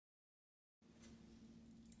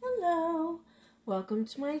Hello, welcome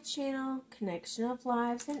to my channel, Connection of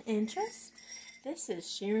Lives and Interests. This is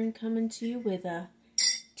Sharon coming to you with a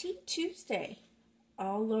Tea Tuesday,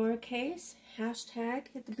 all lowercase, hashtag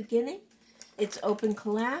at the beginning. It's open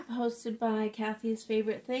collab, hosted by Kathy's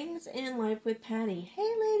Favorite Things and Life with Patty.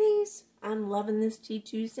 Hey ladies, I'm loving this Tea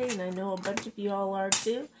Tuesday and I know a bunch of you all are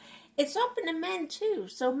too. It's open to men too,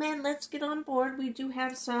 so men, let's get on board. We do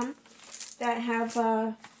have some that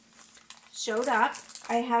have showed up.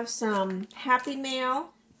 I have some happy mail.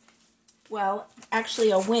 Well, actually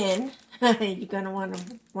a win. You're gonna want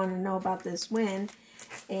to know about this win,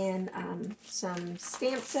 and some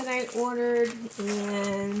stamps that I ordered,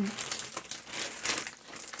 and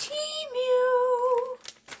TEMU.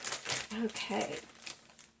 Okay,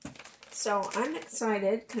 so I'm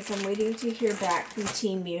excited because I'm waiting to hear back from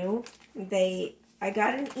TEMU. I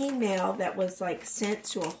got an email that was like sent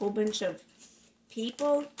to a whole bunch of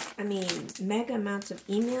people. I mean, mega amounts of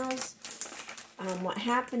emails. What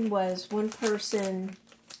happened was one person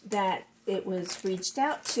that it was reached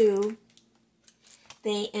out to,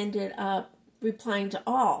 they ended up replying to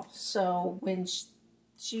all. So when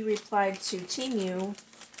she replied to TEMU,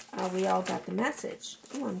 we all got the message.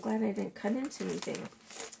 Oh, I'm glad I didn't cut into anything.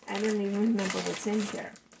 I don't even remember what's in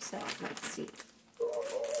here. So let's see.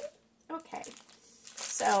 Okay.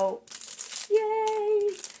 So, yay!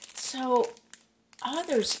 So, oh,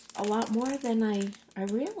 there's a lot more than I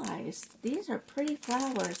realized. These are pretty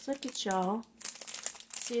flowers. Look at y'all.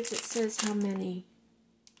 See if it says how many.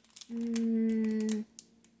 No,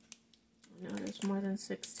 there's more than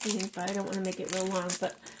 16, but I don't want to make it real long.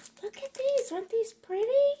 But look at these. Aren't these pretty?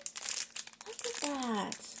 Look at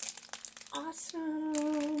that.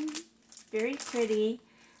 Awesome. Very pretty.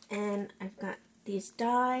 And I've got these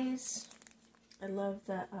dies. I love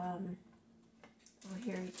the, oh,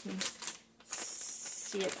 here you can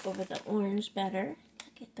see it over the orange better.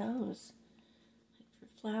 Look at those. Like for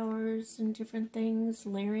flowers and different things,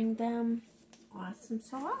 layering them. Awesome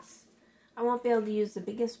sauce. I won't be able to use the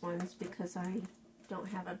biggest ones because I don't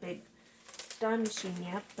have a big die machine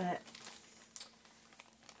yet, but,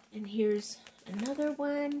 and here's another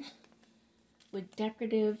one with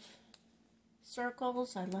decorative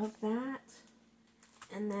circles. I love that.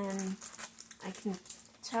 And then I can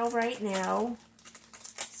tell right now,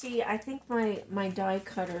 see, I think my die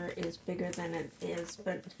cutter is bigger than it is,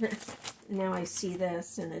 but now I see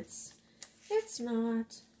this and it's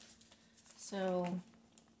not. So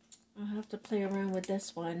I'll have to play around with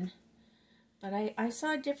this one. But I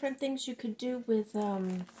saw different things you could do with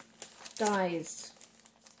dies,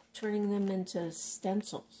 turning them into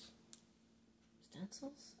stencils.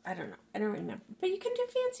 Stencils? I don't know. I don't remember. But you can do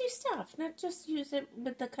fancy stuff, not just use it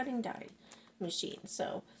with the cutting die machine.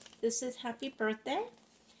 So this is Happy Birthday.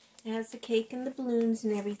 It has the cake and the balloons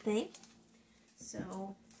and everything.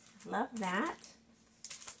 So, love that.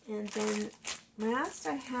 And then last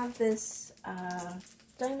I have this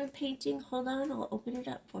diamond painting. Hold on, I'll open it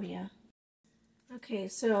up for you. Okay,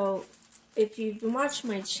 so if you've been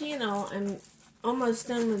watching my channel, I'm almost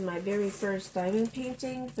done with my very first diamond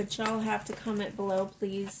painting. But y'all have to comment below,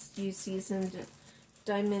 please, you seasoned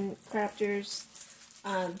diamond crafters.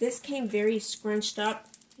 This came very scrunched up,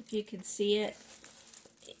 if you can see it.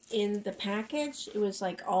 In the package, it was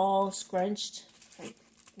like all scrunched, like,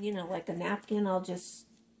 you know, like a napkin.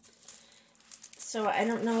 So I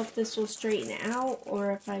don't know if this will straighten out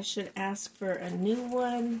or if I should ask for a new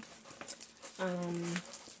one. I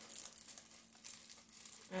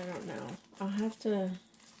don't know. I'll have to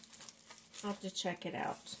check it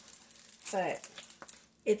out. But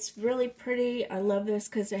it's really pretty. I love this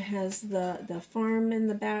because it has the farm in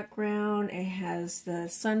the background. It has the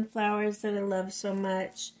sunflowers that I love so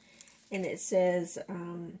much. And it says,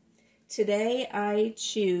 today I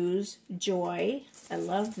choose joy. I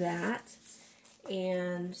love that.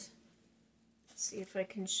 And let's see if I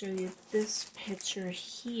can show you this picture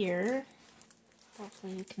here.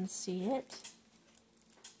 Hopefully you can see it.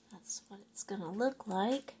 That's what it's going to look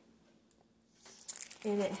like.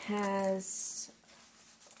 And it has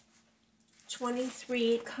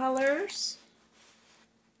 23 colors.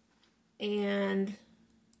 And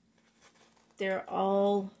they're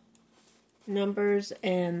all numbers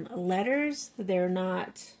and letters. They're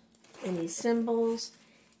not any symbols,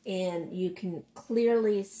 and you can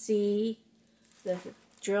clearly see the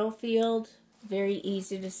drill field. Very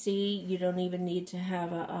easy to see. You don't even need to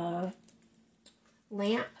have a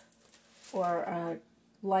lamp or a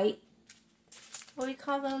light. What do you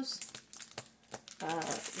call those?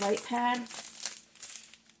 Light pad.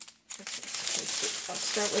 I'll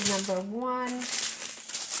start with number 1.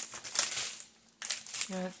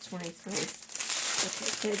 23.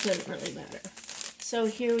 Okay, it doesn't really matter. So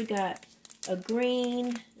here we got a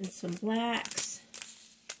green and some blacks,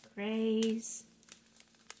 grays.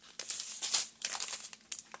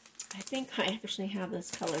 I think I actually have this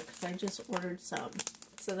color because I just ordered some.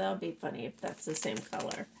 So that'll be funny if that's the same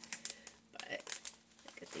color. But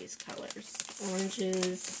look at these colors.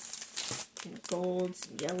 Oranges and golds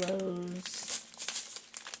and yellows.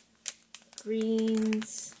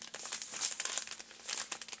 Greens.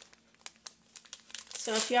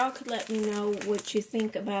 So if y'all could let me know what you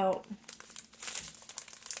think about,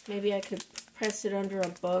 maybe I could press it under a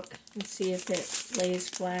book and see if it lays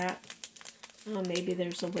flat. Maybe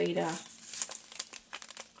there's a way to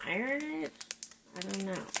iron it. I don't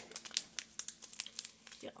know.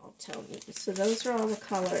 Y'all tell me. So those are all the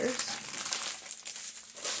colors.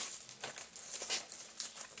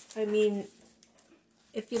 I mean,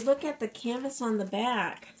 if you look at the canvas on the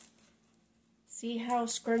back, see how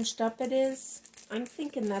scrunched up it is? I'm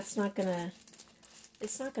thinking that's not gonna,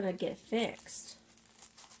 it's not gonna get fixed.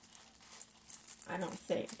 I don't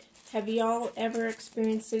think. Have y'all ever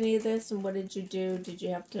experienced any of this, and what did you do? Did you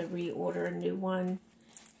have to reorder a new one?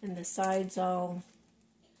 And the sides all,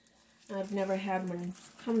 I've never had one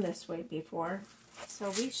come this way before.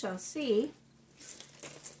 So we shall see.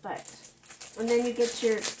 But, and then you get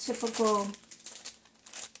your typical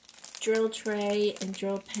drill tray and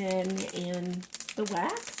drill pen and the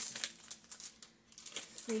wax.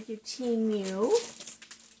 Thank you, TEMU.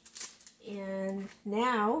 And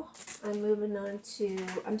now I'm moving on to,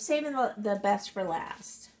 I'm saving the best for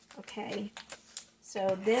last, okay?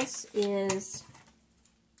 So this is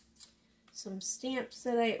some stamps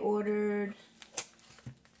that I ordered.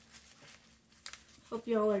 Hope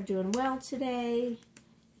you all are doing well today.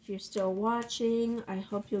 If you're still watching, I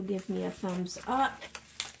hope you'll give me a thumbs up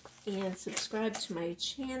and subscribe to my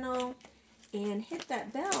channel and hit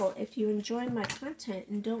that bell if you enjoy my content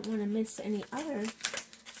and don't want to miss any other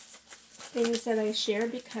things that I share,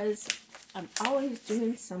 because I'm always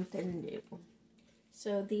doing something new.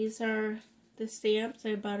 So these are the stamps.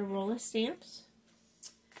 I bought a roll of stamps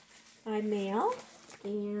by mail,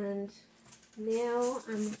 and now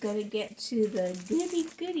I'm going to get to the goody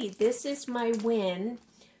goody. This is my win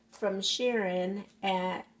from Sharon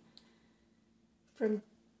from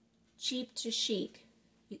Cheap to Chic.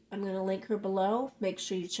 I'm going to link her below. Make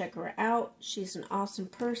sure you check her out. She's an awesome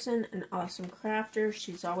person, an awesome crafter.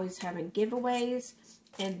 She's always having giveaways.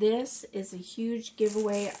 And this is a huge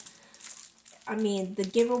giveaway. I mean, the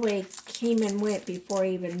giveaway came and went before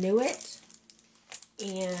I even knew it.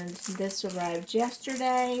 And this arrived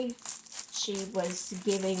yesterday. She was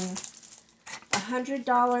giving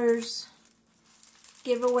 $100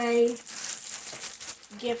 giveaway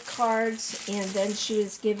gift cards, and then she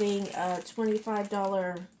was giving a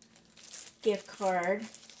 $25 gift card.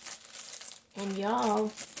 And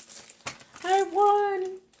y'all, I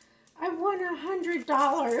won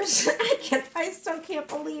 $100. I still can't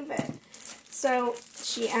believe it. So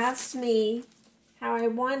she asked me how I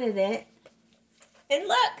wanted it, and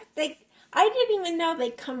look, I didn't even know they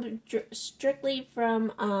come strictly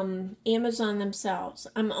from Amazon themselves.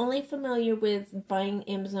 I'm only familiar with buying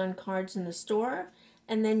Amazon cards in the store,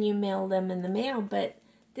 and then you mail them in the mail. But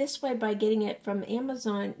this way, by getting it from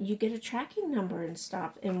Amazon, you get a tracking number and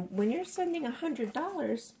stuff. And when you're sending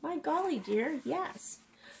 $100, my golly dear, yes.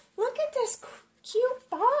 Look at this cute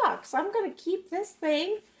box. I'm going to keep this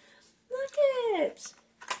thing. Look at it.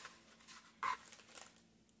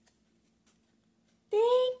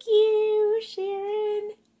 Thank you,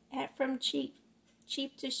 Sharon, from Cheap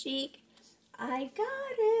to Chic. I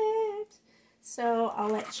got it. So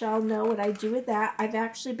I'll let y'all know what I do with that. I've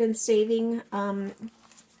actually been saving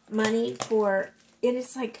money for it.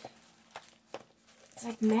 It's like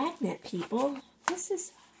magnet, people. Listen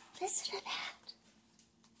to that.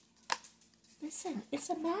 Listen,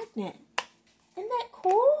 it's a magnet. Isn't that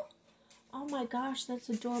cool? Oh my gosh, that's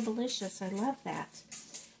adorable-licious. I love that.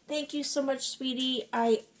 Thank you so much, sweetie.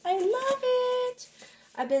 I love it.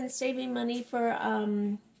 I've been saving money for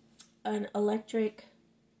an electric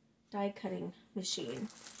die cutting machine.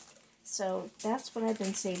 So that's what I've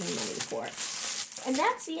been saving money for. And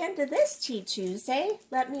that's the end of this Tea Tuesday.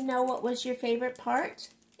 Let me know what was your favorite part.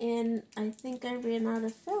 And I think I ran out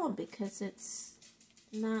of film because it's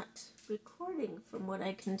not recording from what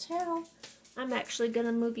I can tell. I'm actually going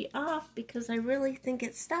to move you off because I really think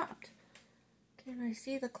it stopped. Can I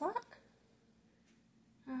see the clock?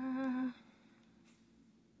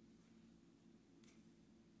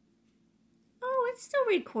 Oh, it's still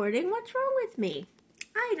recording. What's wrong with me?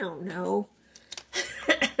 I don't know.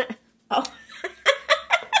 Oh.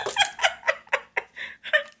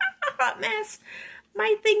 Hot mess.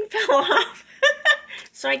 My thing fell off.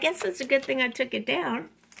 So I guess it's a good thing I took it down.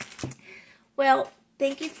 Well,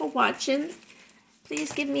 thank you for watching.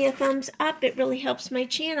 Please give me a thumbs up. It really helps my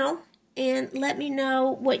channel. And let me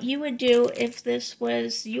know what you would do if this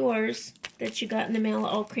was yours that you got in the mail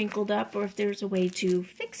all crinkled up, or if there's a way to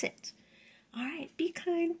fix it. All right, be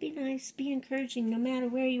kind, be nice, be encouraging, no matter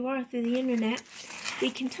where you are through the internet.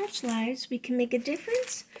 We can touch lives, we can make a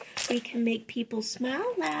difference, we can make people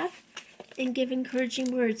smile, laugh, and give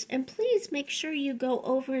encouraging words. And please make sure you go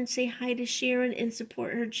over and say hi to Sharon and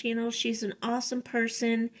support her channel. She's an awesome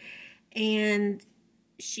person, and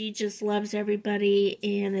she just loves everybody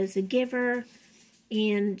and is a giver,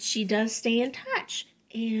 and she does stay in touch.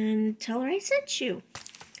 And tell her I sent you.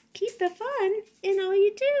 Keep the fun in all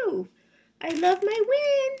you do. I love my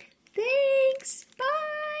win. Thanks.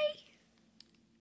 Bye.